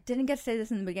 I didn't get to say this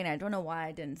in the beginning. I don't know why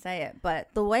I didn't say it, but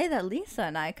the way that Lisa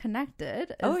and I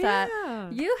connected is that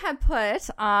you had put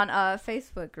on a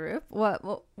Facebook group.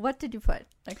 What did you put?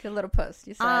 Like your little post.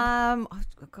 You said. Oh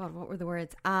God, what were the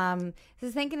words? So I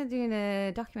was thinking of doing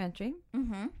a documentary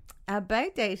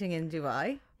about dating in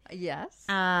Dubai. Yes.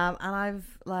 And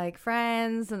I've like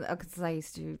friends, and because I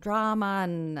used to do drama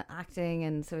and acting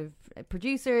and sort of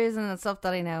producers and stuff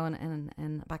that I know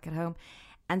and back at home.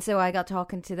 And so I got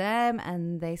talking to them,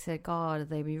 and they said, God,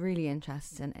 they'd be really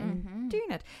interested in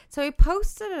doing it. So I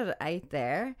posted it out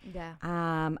there. Yeah.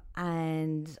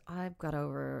 And I've got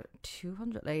over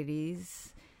 200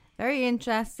 ladies very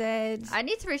interested. I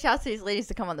need to reach out to these ladies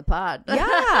to come on the pod.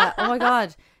 Yeah. Oh my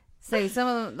God. So some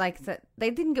of them,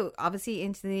 they didn't go obviously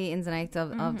into the ins and outs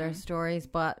of their stories,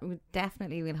 but we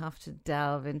definitely will have to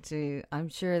delve into, I'm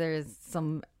sure there's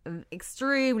some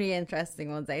extremely interesting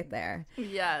ones out there.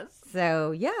 Yes.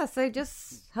 So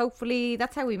just hopefully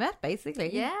that's how we met,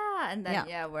 basically. Yeah. And then,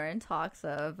 we're in talks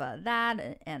of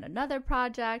that and another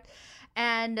project.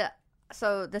 And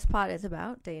so this pod is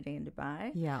about dating in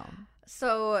Dubai. Yeah.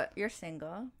 So you're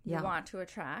single. You want to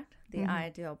attract the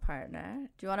ideal partner.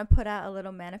 Do you want to put out a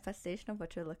little manifestation of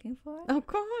what you're looking for? Oh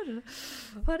God.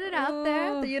 Put it out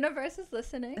there. The universe is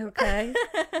listening. Okay.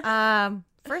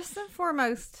 First and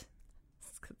foremost,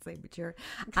 could say mature.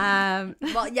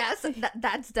 Well, yes,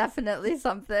 that's definitely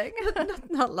something.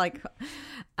 not like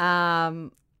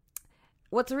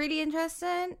what's really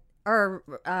interesting, or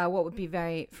what would be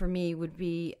very for me would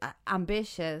be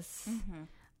ambitious.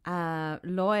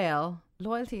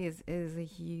 Loyalty is a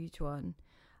huge one.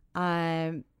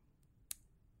 No,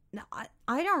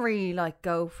 I don't really like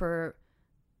go for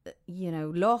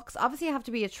looks. Obviously I have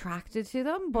to be attracted to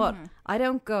them, but I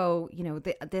don't go,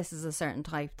 this is a certain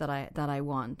type that I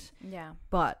want. Yeah.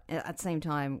 But at the same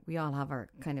time, we all have our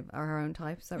kind of our own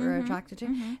types that we're attracted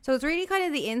to. So it's really kind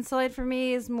of the inside for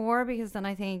me is more, because then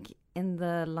I think in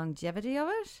the longevity of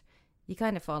it, you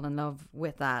kind of fall in love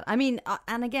with that. I mean,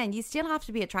 and again, you still have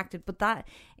to be attracted, but that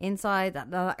inside,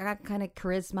 that kind of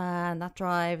charisma and that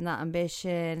drive and that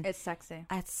ambition. It's sexy.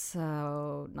 It's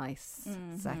so nice.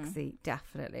 Sexy,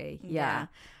 definitely. Yeah.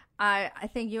 I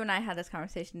think you and I had this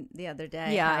conversation the other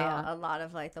day. A lot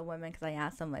of like the women, because I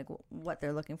asked them like what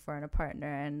they're looking for in a partner,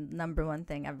 and number one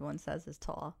thing everyone says is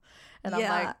tall. And I'm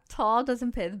like, tall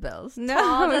doesn't pay the bills. No,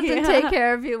 tall doesn't take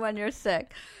care of you when you're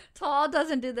sick. Tall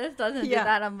doesn't do this, doesn't do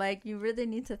that. I'm like, you really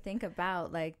need to think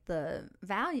about like the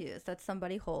values that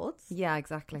somebody holds. Yeah,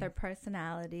 exactly. Their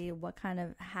personality, what kind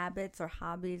of habits or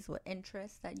hobbies, what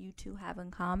interests that you two have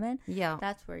in common. Yeah.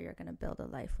 That's where you're going to build a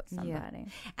life with somebody.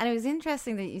 Yeah. And it was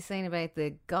interesting that you saying about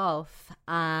the golf.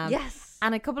 Yes.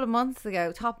 And a couple of months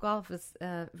ago, Top Golf was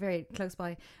very close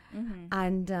by.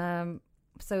 And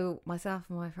so myself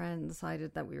and my friend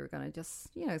decided that we were going to just,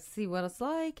 see what it's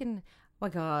like. And my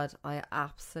God, I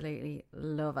absolutely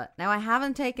love it. Now, I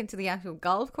haven't taken to the actual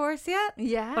golf course yet.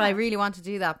 Yeah. But I really want to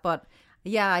do that. But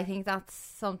yeah, I think that's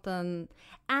something.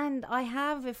 And I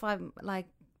have, if I'm like,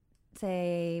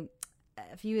 say,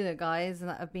 a few of the guys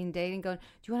that I've been dating going,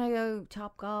 do you want to go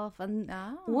Top Golf? And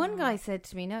one guy said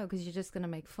to me, no, because you're just going to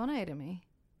make fun out of me.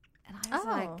 And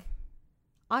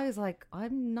I was like,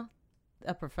 I'm not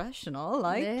a professional.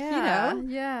 Like,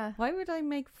 why would I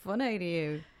make fun out of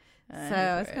you? So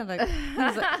I was kind of like,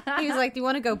 he was like, do you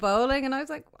want to go bowling? And I was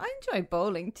like, I enjoy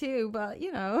bowling too, but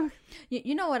you know.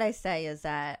 You know what I say is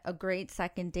that a great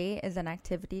second date is an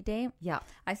activity date. Yeah.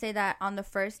 I say that on the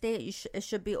first date, it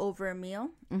should be over a meal,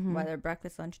 whether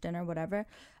breakfast, lunch, dinner, whatever.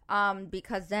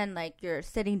 Because then like you're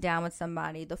sitting down with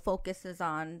somebody, the focus is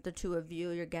on the two of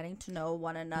you, you're getting to know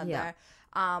one another,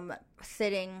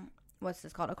 sitting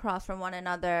across from one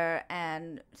another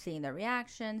and seeing their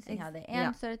reactions, seeing how they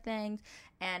answer things.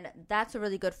 And that's a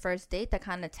really good first date that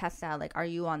kind of tests out, like, are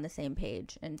you on the same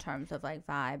page in terms of like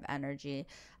vibe, energy,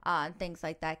 and things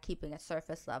like that, keeping it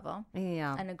surface level.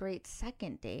 Yeah. And a great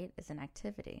second date is an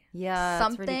activity. Yeah,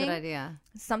 that's a really good idea.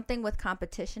 Something with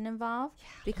competition involved,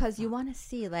 because you want to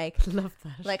see like love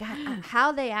that, like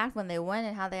how they act when they win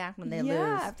and how they act when they lose.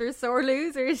 Yeah, if they're sore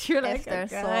losers, you're like, if they're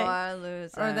sore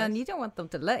losers, or then you don't want them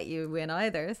to let you win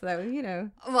either. So you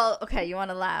know. Well, okay, you want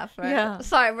to laugh, right? Yeah.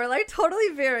 Sorry, we're like totally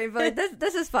veering, but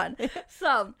this is fun.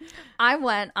 So, I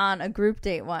went on a group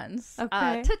date once to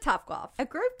Topgolf. A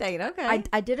group date, okay.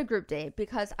 I did a group date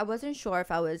because I wasn't sure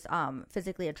if I was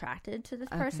physically attracted to this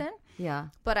person. Yeah.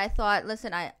 But I thought,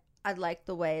 listen, I liked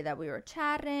the way that we were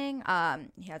chatting.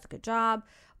 He has a good job.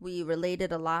 We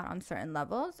related a lot on certain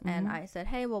levels. And I said,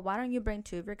 hey, well, why don't you bring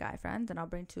 2 of your guy friends and I'll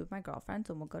bring 2 of my girlfriends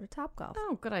and we'll go to Topgolf.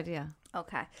 Oh, good idea.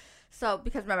 Okay. So,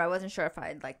 because remember, I wasn't sure if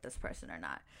I liked this person or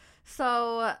not.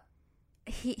 So,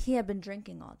 he had been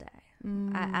drinking all day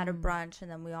at a brunch, and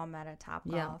then we all met at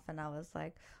Topgolf, and I was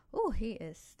like, oh, he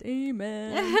is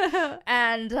steaming.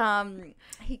 And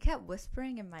he kept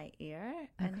whispering in my ear,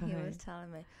 and he was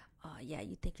telling me, oh, yeah,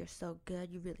 you think you're so good.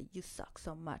 You suck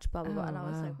so much, blah, blah, blah. And I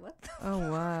was like, what the fuck?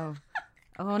 Wow.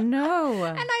 Oh, no.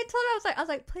 And I told him, I was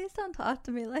like, please don't talk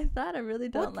to me like that. I really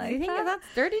don't like that. You think that's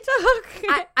dirty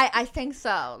talk? I think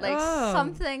so. Like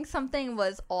something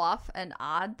was off and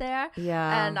odd there.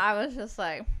 Yeah. And I was just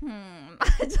like,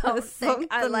 I don't think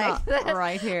I like this.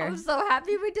 Right here. I'm so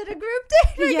happy we did a group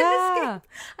date. Yeah.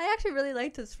 I actually really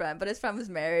liked his friend, but his friend was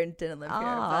married and didn't live here.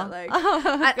 But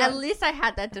like, at least I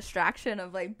had that distraction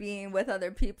of like being with other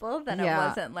people. Then it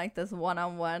wasn't like this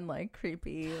one-on-one, like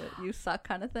creepy, you suck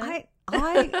kind of thing.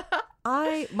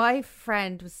 My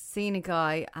friend was seeing a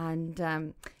guy,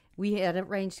 and we had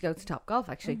arranged to go to Topgolf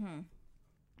actually.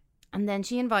 And then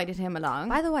she invited him along.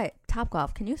 By the way,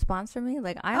 Topgolf, can you sponsor me?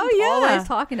 Like, I'm always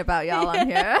talking about y'all on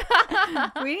here.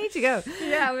 We need to go.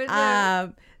 Yeah, we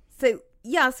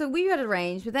do. So we had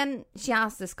arranged, but then she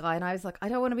asked this guy, and I was like, I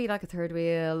don't want to be like a third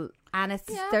wheel, and it's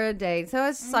the third date. So I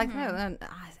was just like, no. And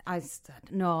I said,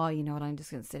 no, you know what? I'm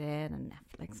just going to sit in and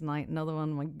Netflix night, another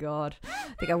one. Oh my God.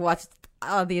 I think I watched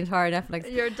the entire Netflix.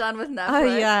 You're done with Netflix.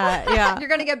 Oh, yeah. You're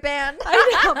going to get banned.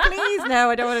 I know, please.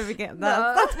 No, I don't want to be getting that.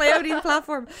 No. That's my only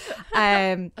platform.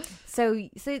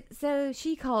 So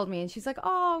she called me and she's like,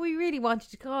 oh, we really want you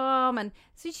to come. And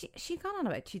so she gone on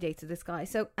about 2 dates with this guy.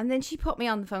 So, and then she put me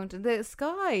on the phone to this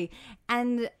guy,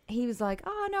 and he was like,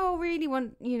 oh no, really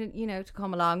want you know to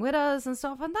come along with us and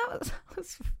stuff. And that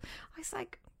was I was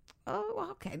like, oh,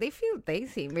 okay. They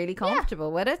seem really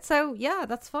comfortable with it. So yeah,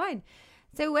 that's fine.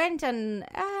 So we went, and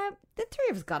the 3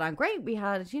 of us got on great. We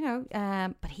had,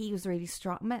 but he was really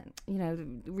strong,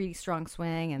 really strong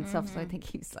swing and stuff. So I think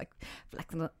he was like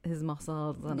flexing his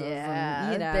muscles and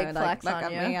big flex look on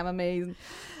at you. me, I'm amazing.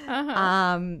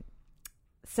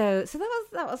 So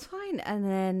that was fine. And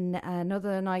then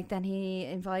another night, then he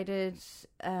invited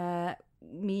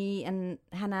me and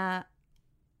Hannah.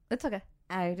 It's okay.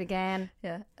 Out again.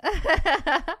 Yeah.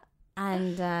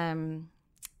 And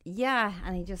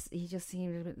and he just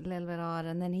seemed a little bit odd,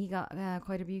 and then he got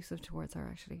quite abusive towards her,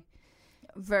 actually.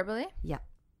 Verbally? Yeah.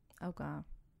 Oh God.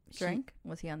 Drink?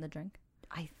 Was he on the drink?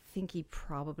 I think he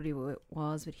probably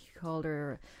was, but he called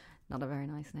her not a very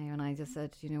nice name, and I just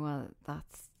said, you know what,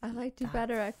 I liked you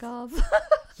better at golf.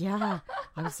 Yeah.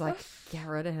 I was like, get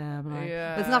rid of him.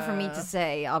 It's not for me to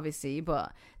say, obviously,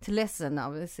 but to listen,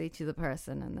 obviously, to the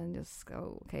person, and then just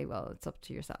go, okay, well, it's up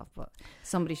to yourself, but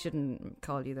somebody shouldn't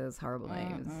call you those horrible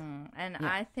names. And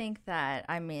I think that,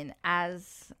 I mean,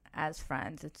 as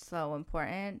friends, it's so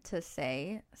important to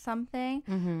say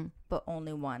something, but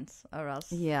only once, or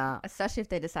else, especially if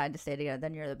they decide to stay together,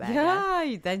 then you're the bad guy.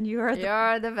 Yeah, then you're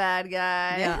the bad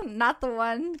guy, not the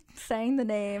one saying the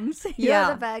names. You're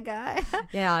the bad guy.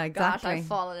 Yeah, exactly. Gosh, I've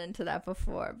fallen into that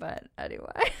before, but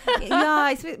anyway.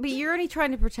 But you're only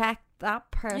trying to protect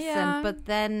that person, but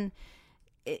then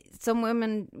some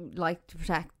women like to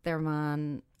protect their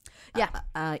man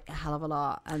a hell of a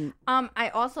lot. And I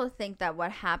also think that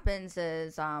what happens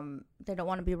is they don't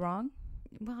want to be wrong.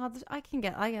 Well, I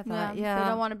get that. Yeah. They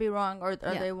don't want to be wrong, or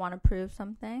they want to prove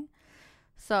something.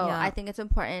 So I think it's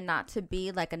important not to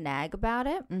be like a nag about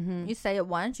it. You say it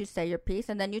once, you say your piece,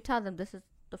 and then you tell them, this is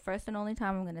the first and only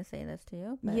time I'm going to say this to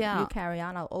you. But you carry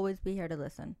on. I'll always be here to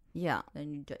listen. Yeah.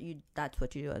 And you that's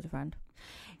what you do as a friend.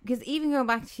 Because even going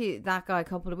back to that guy a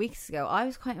couple of weeks ago, I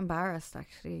was quite embarrassed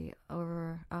actually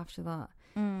after that.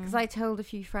 Because I told a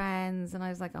few friends and I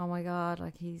was like, oh my God,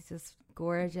 like he's just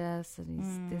gorgeous and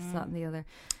he's this, that and the other.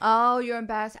 Oh, you're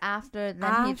embarrassed after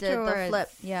then he did the flip.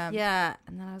 Yeah.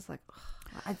 And then I was like,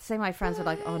 I'd say my friends were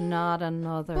like, oh, not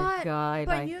another guy.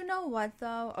 But you know what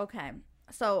though? Okay.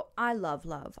 So I love.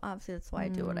 Obviously that's why I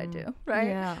do what I do, right?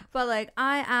 Yeah. But like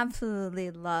I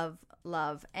absolutely love.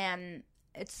 And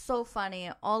it's so funny.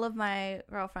 All of my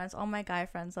girlfriends, all my guy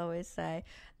friends always say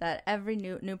that every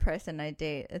new person I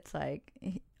date, it's like,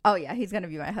 oh yeah, he's gonna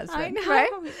be my husband. I know. Right?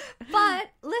 But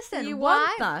listen, you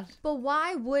want that. But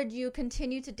why would you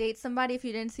continue to date somebody if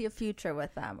you didn't see a future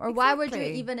with them? Or why would you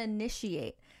even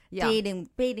initiate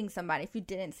dating somebody if you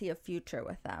didn't see a future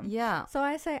with them? Yeah. So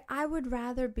I say I would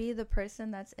rather be the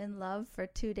person that's in love for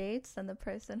 2 dates than the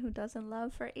person who doesn't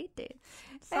love for 8 dates.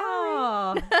 Sorry.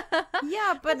 Oh.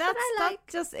 Yeah, but that's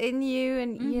just in you,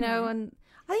 and you know, and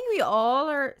I think we all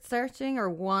are searching or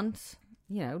want,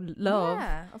 you know, love.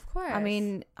 Yeah, of course. I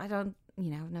mean, I don't,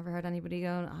 you know, I've never heard anybody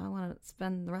going, I want to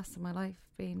spend the rest of my life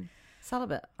being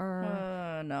celibate,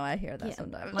 or no, I hear that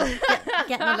sometimes, like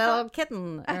getting a little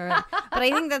kitten, but I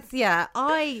think that's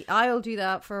I'll do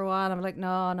that for a while. I'm like,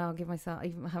 no, give myself. I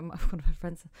even have one of my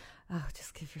friends, oh,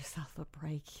 just give yourself a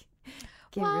break,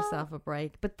 yourself a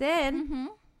break. But then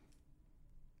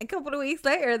a couple of weeks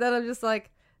later, then I'm just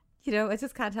like, you know, I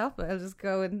just can't help it. I'll just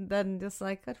go and then just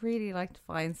like, I'd really like to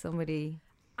find somebody.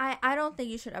 I don't think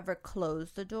you should ever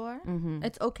close the door.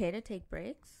 It's okay to take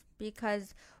breaks.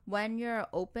 Because when you're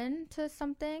open to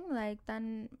something, like,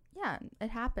 then, yeah, it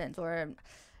happens. Or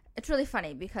it's really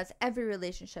funny because every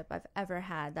relationship I've ever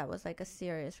had that was, like, a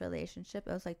serious relationship,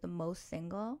 it was, like, the most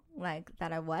single, like,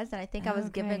 that I was. And I think I was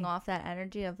giving off that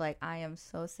energy of, like, I am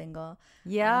so single.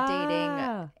 Yeah. I'm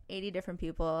dating 80 different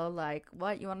people. Like,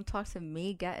 what? You want to talk to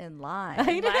me? Get in line.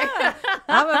 I know.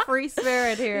 I'm a free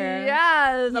spirit here.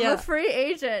 Yes. I'm a free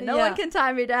agent. No one can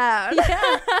tie me down.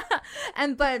 Yeah.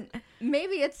 But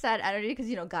maybe it's that energy because,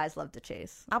 you know, guys love to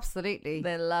chase. Absolutely.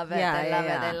 They love it.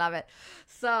 They love it.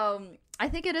 So I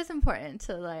think it is important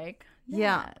to, like,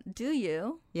 do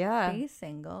you? Yeah. Be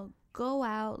single. Go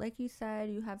out. Like you said,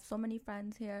 you have so many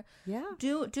friends here. Yeah.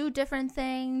 Do different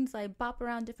things, like bop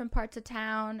around different parts of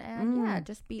town, and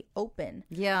just be open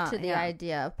to the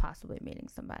idea of possibly meeting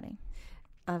somebody.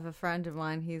 I have a friend of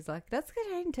mine, he's like, let's go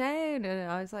downtown. And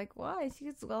I was like, why? She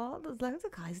goes, well, there's loads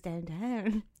of guys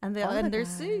downtown. And they're in their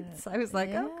suits. I was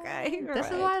like, okay. This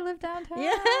is why I live downtown.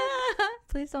 Yeah.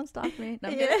 Please don't stalk me.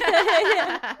 No,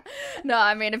 no,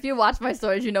 I mean, if you watch my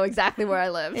stories, you know exactly where I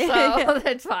live. So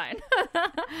it's fine.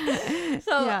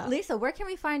 So, Lisa, where can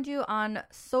we find you on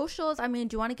socials? I mean,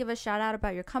 do you want to give a shout out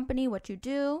about your company, what you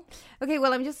do? Okay,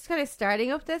 well, I'm just kind of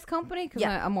starting up this company because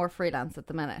I'm more freelance at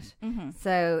the minute.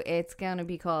 So it's going to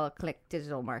be called Click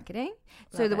Digital Marketing.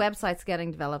 So the website's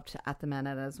getting developed at the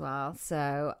minute as well.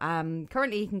 So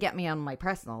currently you can get me on my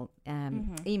personal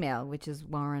email, which is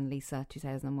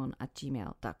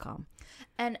warrenlisa2001@gmail.com.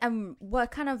 And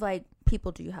what kind of like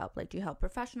people do you help? Like, do you help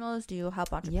professionals? Do you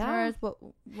help entrepreneurs? What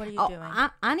are you doing?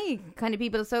 Any kind of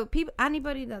people. So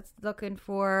anybody that's looking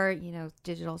for, you know,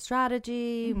 digital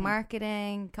strategy,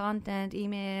 marketing, content,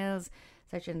 emails,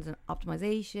 search engine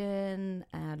optimization,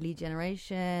 lead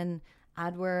generation,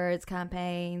 AdWords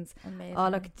campaigns. Amazing. Oh,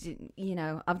 look, you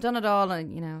know, I've done it all,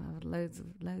 and you know, I have loads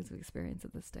of experience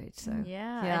at this stage. So and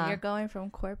you're going from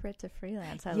corporate to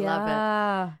freelance. I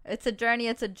love it. It's a journey,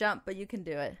 it's a jump, but you can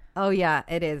do it. Oh yeah,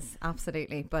 it is,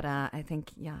 absolutely. But I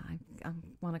think I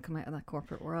want to come out of that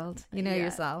corporate world. You know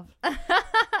yourself.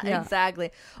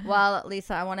 Exactly. Well,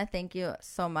 Lisa, I want to thank you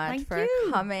so much for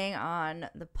coming on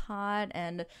the pod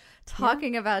and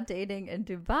talking about dating in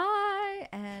Dubai.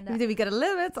 And did we get a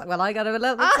little bit? Well, I got a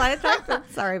little bit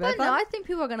sidetracked. Sorry about that. No, I think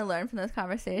people are going to learn from this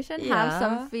conversation. Have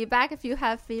some feedback. If you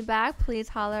have feedback, please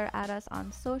holler at us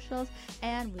on socials,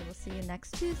 and we will see you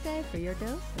next Tuesday for your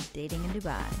dose of dating in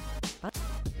Dubai. Bye.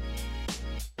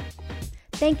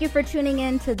 Thank you for tuning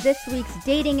in to this week's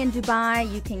Dating in Dubai.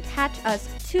 You can catch us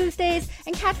Tuesdays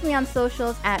and catch me on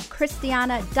socials at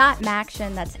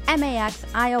Christiana.Maction. That's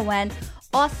MAXION.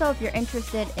 Also, if you're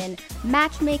interested in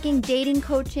matchmaking, dating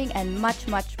coaching, and much,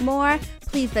 much more,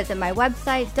 please visit my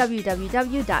website,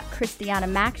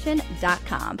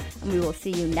 www.christianamaction.com. And we will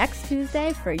see you next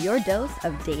Tuesday for your dose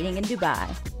of Dating in Dubai.